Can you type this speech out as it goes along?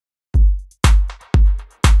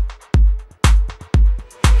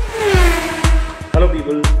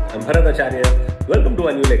people, I'm Bharat Acharya. Welcome to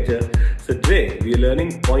a new lecture. So today we are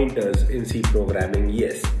learning pointers in C programming.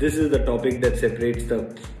 Yes, this is the topic that separates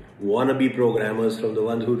the wannabe programmers from the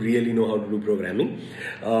ones who really know how to do programming.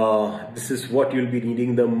 This is what you'll be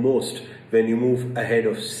needing the most when you move ahead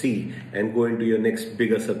of C and go into your next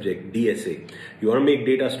bigger subject, DSA. You want to make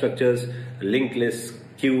data structures, linked lists,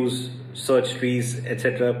 queues, search trees,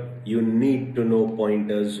 etc. You need to know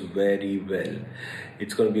pointers very well.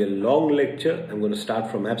 It's going to be a long lecture. I'm going to start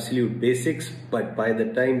from absolute basics, but by the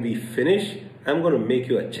time we finish, I'm going to make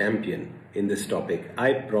you a champion in this topic.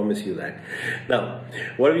 I promise you that. Now,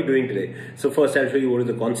 what are we doing today? So first I'll show you what is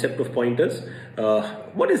the concept of pointers.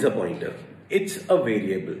 What is a pointer? It's a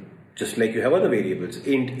variable. Just like you have other variables,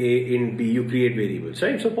 int A, int B, you create variables,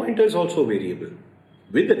 right? So pointer is also a variable.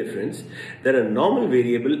 With the difference that a normal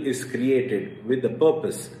variable is created with the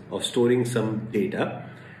purpose of storing some data.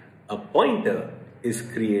 A pointer is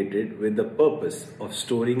created with the purpose of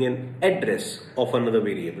storing an address of another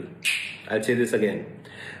variable. I'll say this again.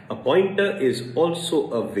 A pointer is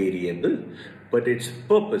also a variable, but its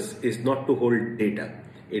purpose is not to hold data.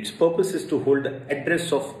 Its purpose is to hold the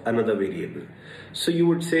address of another variable. So you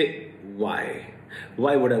would say, why?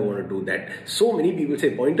 Why would I want to do that? So many people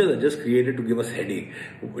say pointers are just created to give us headache.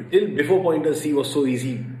 Till before pointers, C was so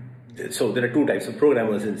easy. So there are two types of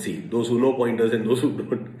programmers in C, those who know pointers and those who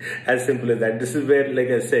don't. As simple as that. This is where, like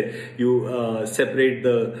I said, you separate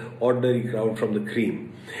the ordinary crowd from the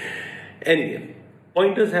cream. Anyway,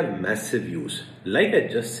 pointers have massive use. Like I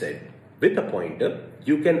just said, with a pointer,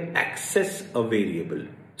 you can access a variable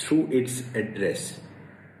through its address.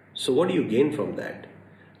 So what do you gain from that?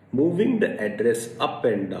 Moving the address up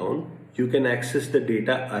and down, you can access the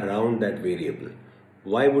data around that variable.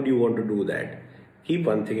 Why would you want to do that? Keep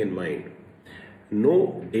one thing in mind.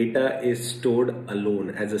 No data is stored alone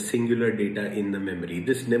as a singular data in the memory.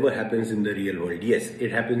 This never happens in the real world. Yes,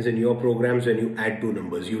 it happens in your programs when you add two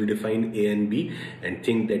numbers. You will define A and B and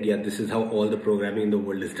think that, yeah, this is how all the programming in the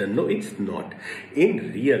world is done. No, it's not.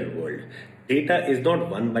 In real world, data is not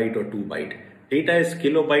 1 byte or 2 byte. Data is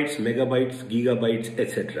kilobytes, megabytes, gigabytes,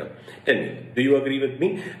 etc. Tell me, do you agree with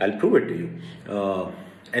me? I'll prove it to you.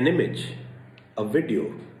 An image, a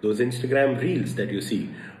video, those Instagram reels that you see,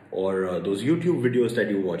 or those YouTube videos that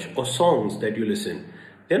you watch, or songs that you listen,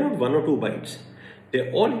 they're not 1 or 2 bytes.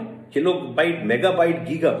 They're all kilobyte, megabyte,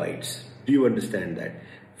 gigabytes. Do you understand that?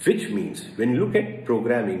 Which means when you look at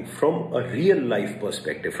programming from a real life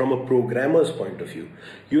perspective, from a programmer's point of view,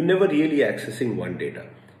 you're never really accessing one data.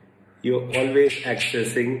 You're always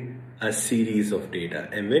accessing a series of data.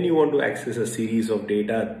 And when you want to access a series of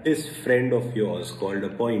data, this friend of yours called a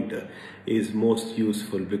pointer is most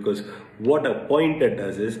useful, because what a pointer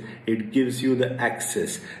does is it gives you the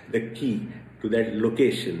access, the key to that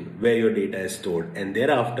location where your data is stored. And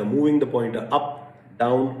thereafter, moving the pointer up,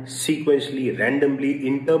 down, sequentially, randomly,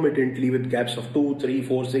 intermittently with gaps of 2, 3,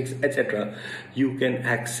 4, 6, etc. you can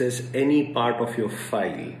access any part of your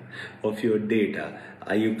file, of your data.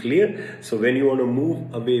 Are you clear? So when you want to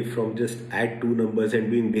move away from just add two numbers and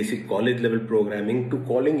doing basic college level programming to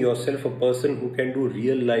calling yourself a person who can do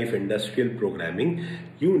real life industrial programming,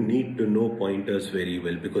 you need to know pointers very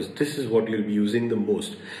well, because this is what you'll be using the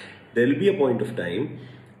most. There will be a point of time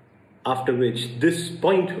after which this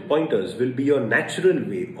pointers will be your natural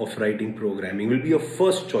way of writing programming, will be your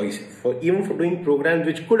first choice even for doing programs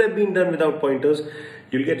which could have been done without pointers.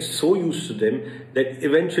 You'll get so used to them that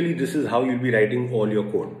eventually this is how you'll be writing all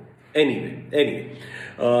your code. Anyway,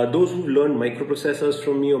 those who learned microprocessors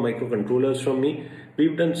from me or microcontrollers from me,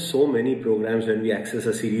 we've done so many programs when we access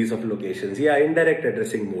a series of locations. Yeah, indirect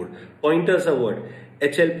addressing mode. Pointers are what?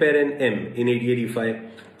 HL parent M in 8085,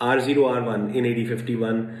 R0R1 in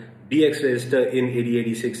 8051, DX register in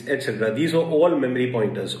 8086, etc. These are all memory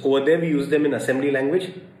pointers. Over there we use them in assembly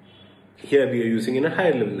language. Here we are using in a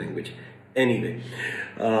higher level language. Anyway,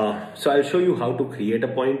 so I'll show you how to create a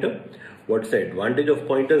pointer. What's the advantage of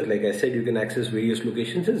pointers? Like I said, you can access various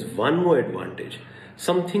locations. There's one more advantage.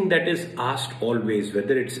 Something that is asked always,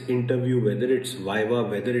 whether it's interview, whether it's Viva,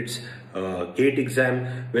 whether it's gate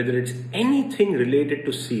exam, whether it's anything related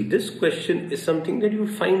to C. This question is something that you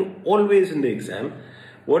find always in the exam.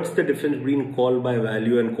 What's the difference between call by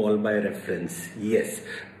value and call by reference? Yes,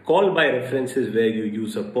 call by reference is where you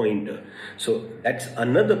use a pointer. So that's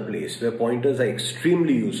another place where pointers are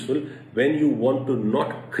extremely useful when you want to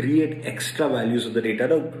not create extra values of the data.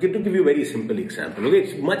 Now, to give you a very simple example, okay,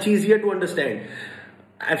 it's much easier to understand.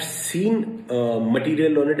 I've seen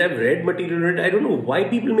material on it, I've read material on it. I don't know why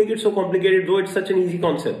people make it so complicated, though it's such an easy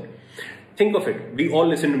concept. Think of it, we all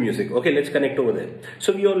listen to music. Okay, let's connect over there.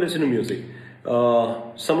 So we all listen to music.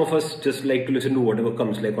 Some of us just like to listen to whatever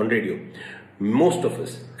comes, like on radio. Most of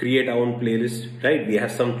us create our own playlist, right? We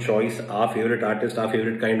have some choice, our favorite artist, our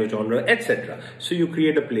favorite kind of genre, etc. So you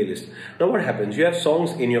create a playlist. Now what happens? You have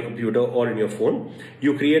songs in your computer or in your phone.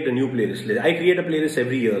 You create a new playlist. I create a playlist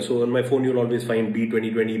every year. So on my phone, you'll always find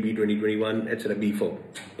B2020, B2021, etc. B for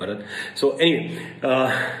Bharat. So anyway,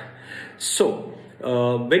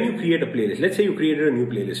 when you create a playlist, let's say you created a new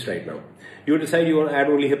playlist right now. You decide you want to add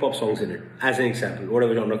only hip-hop songs in it, as an example,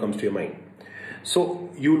 whatever genre comes to your mind. So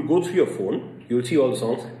you will go through your phone, you will see all the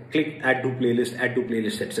songs, click add to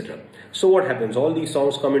playlist, etc. So what happens? All these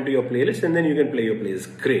songs come into your playlist and then you can play your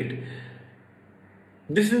playlist. Great.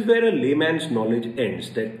 This is where a layman's knowledge ends,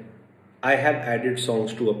 that I have added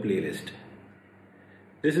songs to a playlist.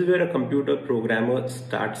 This is where a computer programmer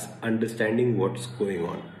starts understanding what's going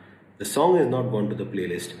on. The song has not gone to the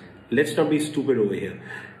playlist. Let's not be stupid over here.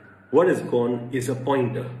 What is gone is a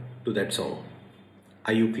pointer to that song.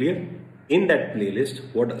 Are you clear? In that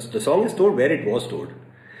playlist, the song is stored where it was stored.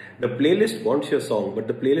 The playlist wants your song, but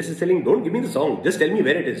the playlist is telling, don't give me the song, just tell me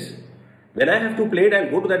where it is. When I have to play it, I'll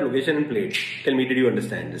go to that location and play it. Tell me, did you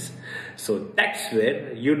understand this? So that's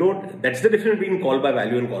where that's the difference between call by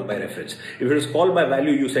value and call by reference. If it is call by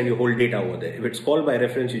value, you send your whole data over there. If it's call by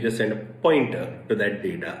reference, you just send a pointer to that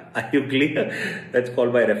data. Are you clear? That's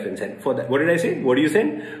call by reference. And for that, what did I say? What do you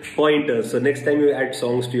send? Pointers. So next time you add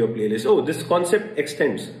songs to your playlist, oh, this concept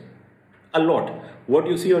extends a lot. What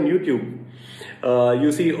you see on YouTube,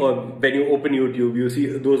 you see, or when you open YouTube, you see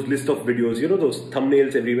those list of videos, you know, those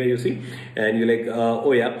thumbnails everywhere you see, and you're like,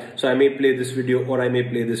 oh yeah, so I may play this video or I may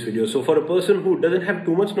play this video. So for a person who doesn't have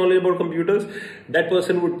too much knowledge about computers, that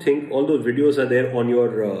person would think all those videos are there on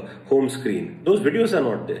your home screen. Those videos are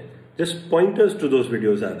not there. Just pointers to those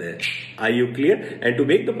videos are there. Are you clear? And to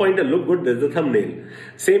make the pointer look good, there's the thumbnail.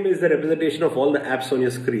 Same is the representation of all the apps on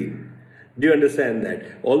your screen. Do you understand that?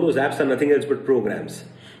 All those apps are nothing else but programs.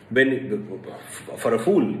 For a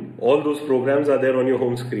fool, all those programs are there on your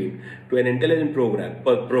home screen. To an intelligent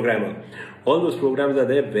programmer, all those programs are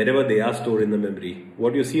there wherever they are stored in the memory.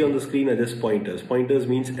 What you see on the screen are just pointers. Pointers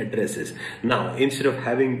means addresses. Now, instead of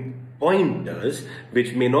having pointers,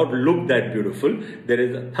 which may not look that beautiful, there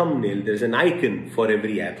is a thumbnail, there is an icon for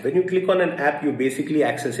every app. When you click on an app, you basically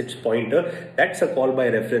access its pointer. That's a call by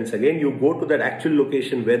reference. Again, you go to that actual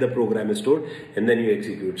location where the program is stored and then you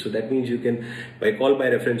execute. So that means you can, by call by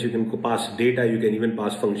reference, you can pass data, you can even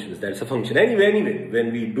pass functions. That's a function. Anyway,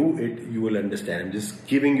 when we do it, you will understand. I'm just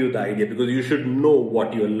giving you the idea because you should know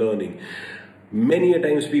what you're learning. Many a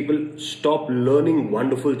times people stop learning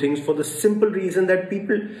wonderful things for the simple reason that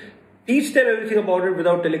people teach them everything about it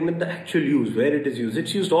without telling them the actual use, where it is used.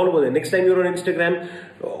 It's used all over there. Next time you're on Instagram,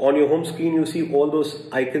 on your home screen, you see all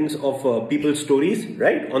those icons of people's stories,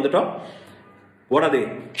 right? On the top. What are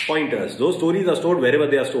they? Pointers. Those stories are stored wherever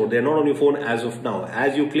they are stored. They are not on your phone as of now.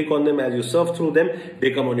 As you click on them, as you surf through them,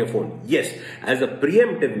 they come on your phone. Yes, as a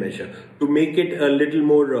preemptive measure to make it a little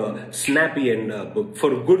more snappy and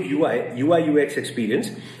for a good UI UX experience,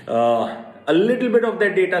 a little bit of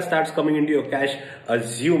that data starts coming into your cache,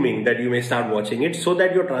 assuming that you may start watching it so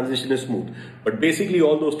that your transition is smooth. But basically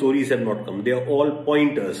all those stories have not come. They are all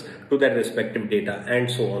pointers to that respective data and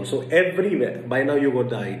so on. So everywhere, by now you got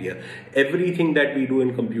the idea. Everything that we do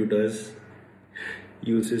in computers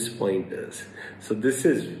uses pointers. So this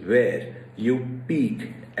is where you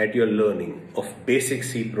peak at your learning of basic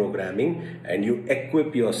C programming and you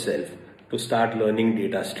equip yourself to start learning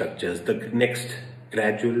data structures, the next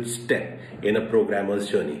gradual step in a programmer's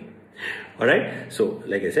journey. Alright, so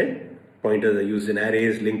like I said, pointers are used in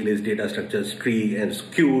arrays, linked lists, data structures, tree and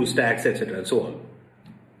queues, stacks, etc. and so on.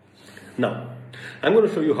 Now, I'm going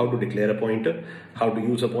to show you how to declare a pointer, how to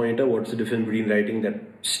use a pointer, what's the difference between writing that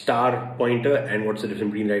star pointer and what's the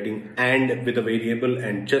difference between writing and with a variable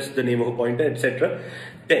and just the name of a pointer, etc.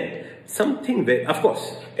 Then, something where, of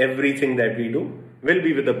course, everything that we do will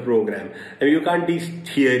be with a program. And you can't teach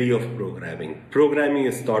theory of programming. Programming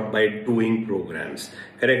is taught by doing programs.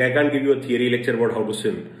 Correct? I can't give you a theory lecture about how to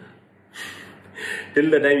swim.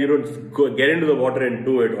 Till the time you don't get into the water and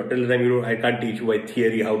do it, or till the time I can't teach you by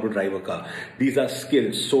theory how to drive a car. These are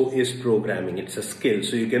skills. So is programming. It's a skill.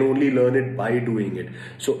 So you can only learn it by doing it.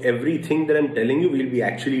 So everything that I'm telling you, we'll be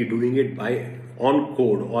actually doing it on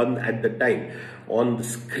code, at the time, on the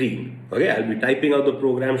screen. Okay, I'll be typing out the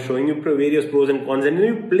program, showing you various pros and cons, and then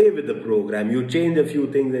you play with the program. You change a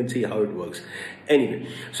few things and see how it works. Anyway,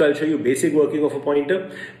 so I'll show you basic working of a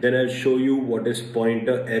pointer. Then I'll show you what is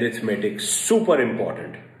pointer arithmetic. Super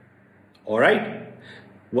important. Alright?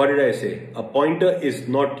 What did I say? A pointer is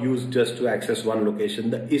not used just to access one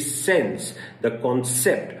location. The essence, the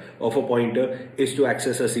concept of a pointer is to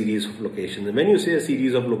access a series of locations. And when you say a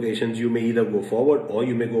series of locations, you may either go forward or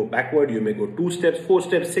you may go backward. You may go 2 steps, 4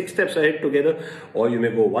 steps, 6 steps ahead together, or you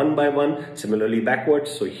may go one by one, similarly backwards.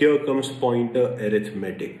 So here comes pointer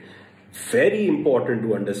arithmetic. Very important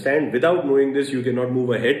to understand. Without knowing this, you cannot move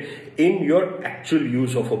ahead in your actual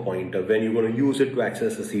use of a pointer when you're going to use it to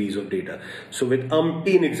access a series of data. So with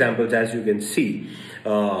umpteen examples, as you can see,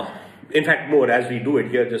 in fact more as we do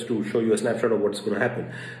it here, just to show you a snapshot of what's going to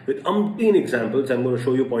happen. With umpteen examples, I'm going to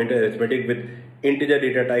show you pointer arithmetic with integer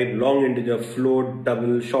data type, long integer, float,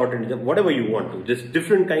 double, short integer, whatever you want to. Just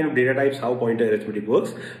different kind of data types, how pointer arithmetic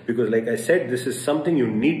works. Because like I said, this is something you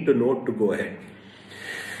need to know to go ahead.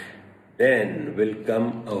 Then will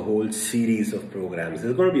come a whole series of programs.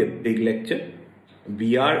 This is going to be a big lecture.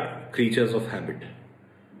 We are creatures of habit.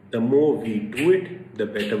 The more we do it, the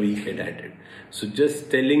better we get at it. So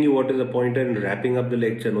just telling you what is a pointer and wrapping up the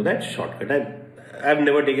lecture, no, that's shortcut. I've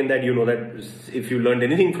never taken that, you know that. If you learned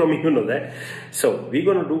anything from me, you know that. So we're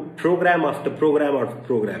going to do program after program after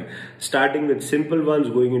program, starting with simple ones,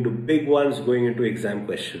 going into big ones, going into exam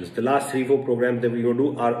questions. The last 3-4 programs that we're going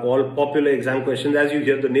to do are all popular exam questions. As you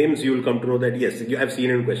hear the names, you will come to know that yes, you have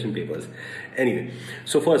seen in question papers. Anyway,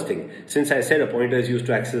 so first thing, since I said a pointer is used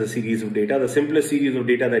to access a series of data, the simplest series of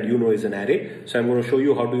data that you know is an array. So I'm going to show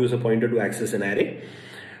you how to use a pointer to access an array.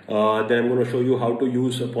 Then I'm going to show you how to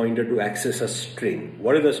use a pointer to access a string.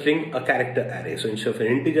 What is a string? A character array. So instead of an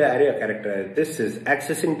integer array, a character array. This is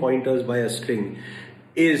accessing pointers by a string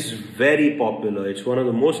is very popular. It's one of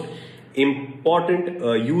the most important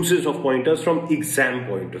uses of pointers from exam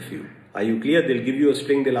point of view. Are you clear? They'll give you a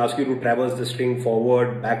string, they'll ask you to traverse the string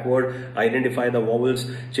forward, backward, identify the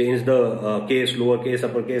vowels, change the case, lowercase,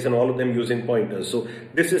 uppercase, and all of them using pointers. So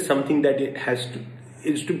this is something that it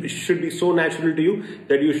should be so natural to you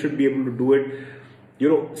that you should be able to do it, you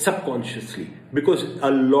know, subconsciously, because a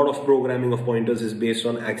lot of programming of pointers is based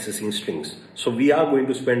on accessing strings. So we are going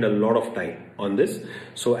to spend a lot of time on this.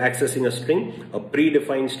 So accessing a string, a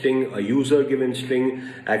predefined string, a user given string,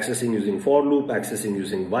 accessing using for loop, accessing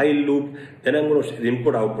using while loop. Then I'm going to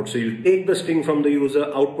input output. So you take the string from the user,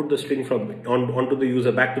 output the string from onto the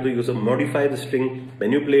user, back to the user, modify the string,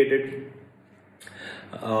 manipulate it.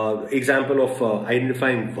 Example of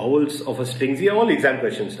identifying vowels of a string. These are all exam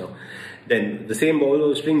questions now. Then the same vowel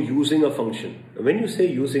of a string using a function. When you say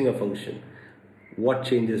using a function, what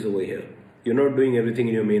changes over here? You're not doing everything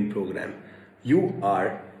in your main program. You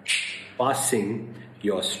are passing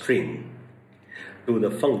your string to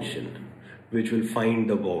the function which will find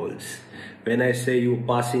the vowels. When I say you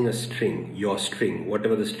passing a string, your string,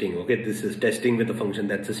 whatever the string, okay, this is testing with a function,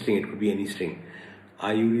 that's a string, it could be any string.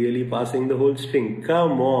 Are you really passing the whole string?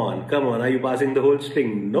 Come on, are you passing the whole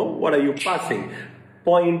string? No, what are you passing?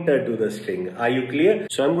 Pointer to the string. Are you clear?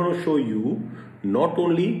 So I'm going to show you not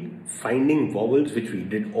only finding vowels, which we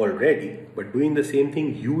did already, but doing the same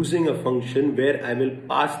thing using a function where I will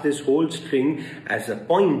pass this whole string as a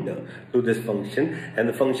pointer to this function, and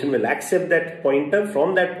the function will accept that pointer.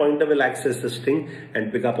 From that pointer will access the string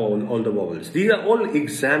and pick up all the vowels. These are all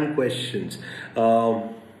exam questions.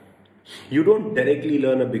 You don't directly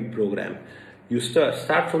learn a big program. You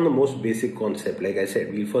start from the most basic concept. Like I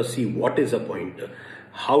said, we'll first see what is a pointer,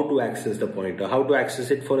 how to access the pointer, how to access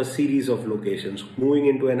it for a series of locations, moving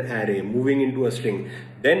into an array, moving into a string,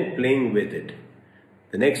 then playing with it.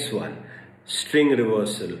 The next one, string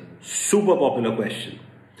reversal. Super popular question.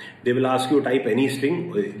 They will ask you type any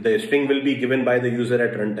string. The string will be given by the user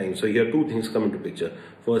at runtime. So here two things come into picture.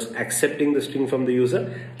 First, accepting the string from the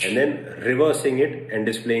user, and then reversing it and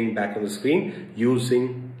displaying back on the screen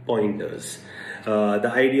using pointers.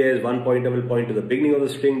 The idea is one pointer will point to the beginning of the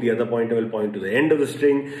string, the other pointer will point to the end of the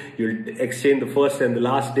string. You'll exchange the first and the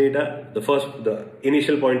last data. The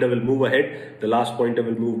initial pointer will move ahead, the last pointer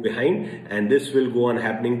will move behind, and this will go on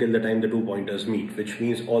happening till the time the two pointers meet, which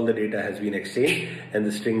means all the data has been exchanged and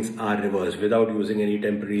the strings are reversed without using any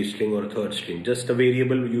temporary string or a third string, just a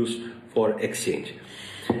variable used for exchange.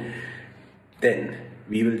 Then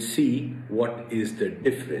we will see what is the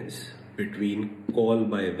difference between call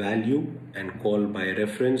by value and call by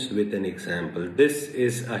reference with an example. This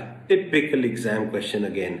is a typical exam question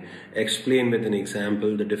again. Explain with an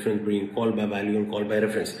example the difference between call by value and call by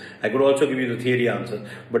reference. I could also give you the theory answer,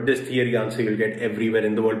 but this theory answer you'll get everywhere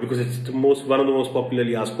in the world because it's one of the most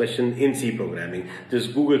popularly asked questions in C programming.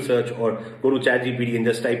 Just Google search or go to ChatGPT and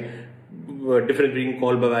just type difference between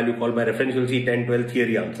call by value, call by reference. You'll see 10, 12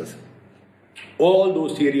 theory answers. All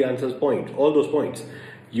those theory answers point, all those points.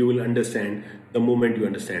 you will understand the moment you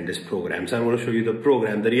understand this program. So I'm going to show you the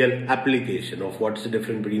program, the real application of what's the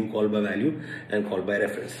difference between call by value and call by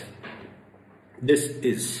reference. This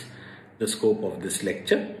is the scope of this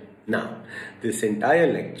lecture. Now, this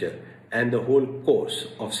entire lecture and the whole course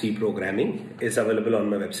of C programming is available on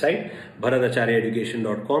my website,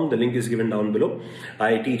 bharatacharyaeducation.com. The link is given down below.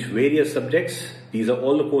 I teach various subjects. These are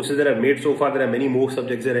all the courses that I've made so far. There are many more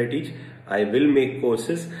subjects that I teach. I will make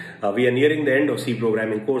courses. We are nearing the end of C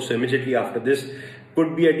programming course. So immediately after this,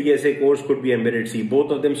 could be a DSA course, could be embedded C.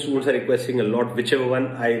 Both of them students are requesting a lot. Whichever one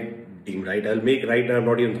I deem right, I'll make. Right now, I've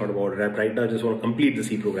not even thought about it. Right now, I just want to complete the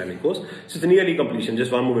C programming course. So it's nearly completion.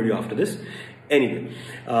 Just one more video after this. Anyway,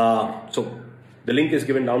 so the link is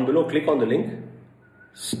given down below. Click on the link.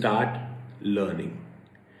 Start learning.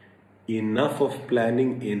 Enough of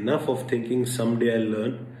planning, enough of thinking someday I'll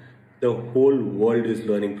learn. The whole world is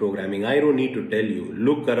learning programming. I don't need to tell you.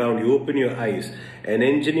 Look around, you open your eyes. An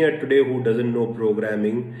engineer today who doesn't know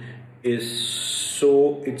programming it's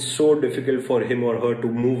so difficult for him or her to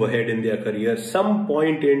move ahead in their career. Some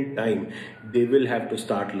point in time, they will have to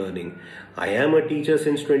start learning. I am a teacher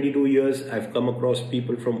since 22 years. I've come across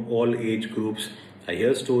people from all age groups. I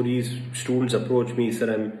hear stories. Students approach me,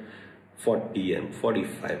 sir, I'm 40, I'm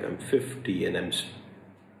 45, I'm 50, and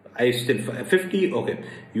I still 50. Okay,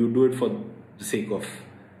 you do it for the sake of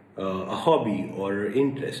a hobby or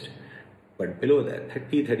interest. But below that,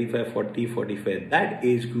 30, 35, 40, 45, that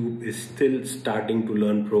age group is still starting to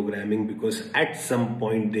learn programming, because at some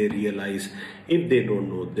point they realize if they don't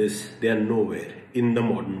know this, they are nowhere in the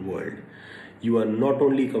modern world. You are not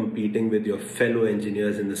only competing with your fellow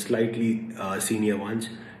engineers and the slightly senior ones,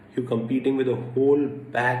 you're competing with a whole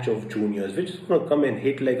batch of juniors, which is going to come and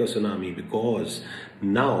hit like a tsunami, because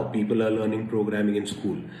now people are learning programming in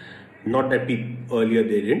school. Not that earlier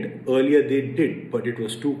they didn't. Earlier they did, but it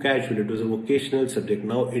was too casual. It was a vocational subject.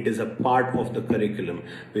 Now it is a part of the curriculum,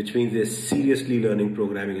 which means they're seriously learning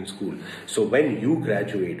programming in school. So when you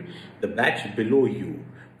graduate, the batch below you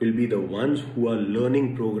will be the ones who are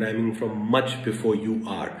learning programming from much before you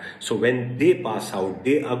are. So when they pass out,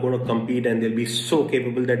 they are going to compete, and they'll be so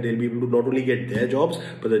capable that they'll be able to not only get their jobs,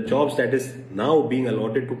 but the jobs that is now being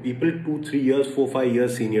allotted to people 2, 3 years, 4, 5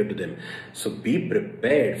 years senior to them. So be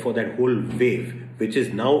prepared for that whole wave, which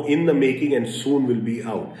is now in the making and soon will be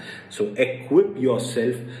out. So equip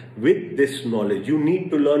yourself with this knowledge. You need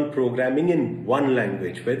to learn programming in one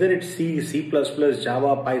language, whether it's C, C++,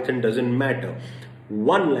 Java, Python, doesn't matter.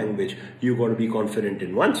 One language you got to be confident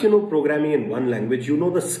in. Once you know programming in one language, you know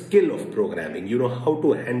the skill of programming. You know how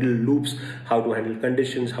to handle loops, how to handle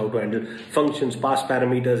conditions, how to handle functions, pass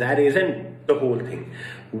parameters, arrays, and the whole thing.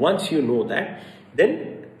 Once you know that, then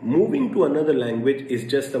moving to another language is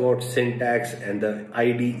just about syntax and the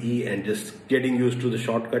IDE and just getting used to the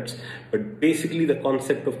shortcuts. But basically the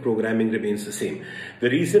concept of programming remains the same. The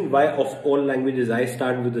reason why of all languages I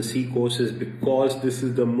started with the C course is because this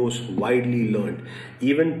is the most widely learned.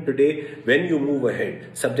 Even today, when you move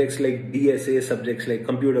ahead, subjects like DSA, subjects like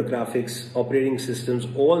computer graphics, operating systems,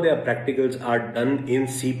 all their practicals are done in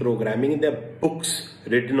C programming, in their books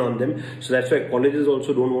written on them. So that's why colleges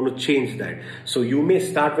also don't want to change that. So you may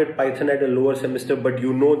start with Python at a lower semester, but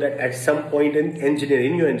you know that at some point in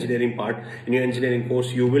engineering, in your engineering part, in your engineering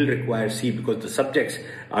course, you will require C, because the subjects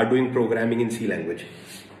are doing programming in C language.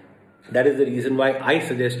 That is the reason why I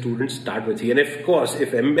suggest students start with C. And of course,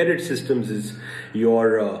 if embedded systems is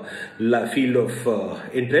your field of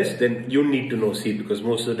interest, then you need to know C, because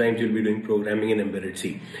most of the times you'll be doing programming in embedded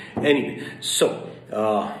C. Anyway, so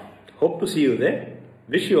hope to see you there.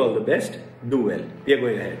 Wish you all the best. Do well. We are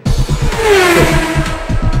going ahead.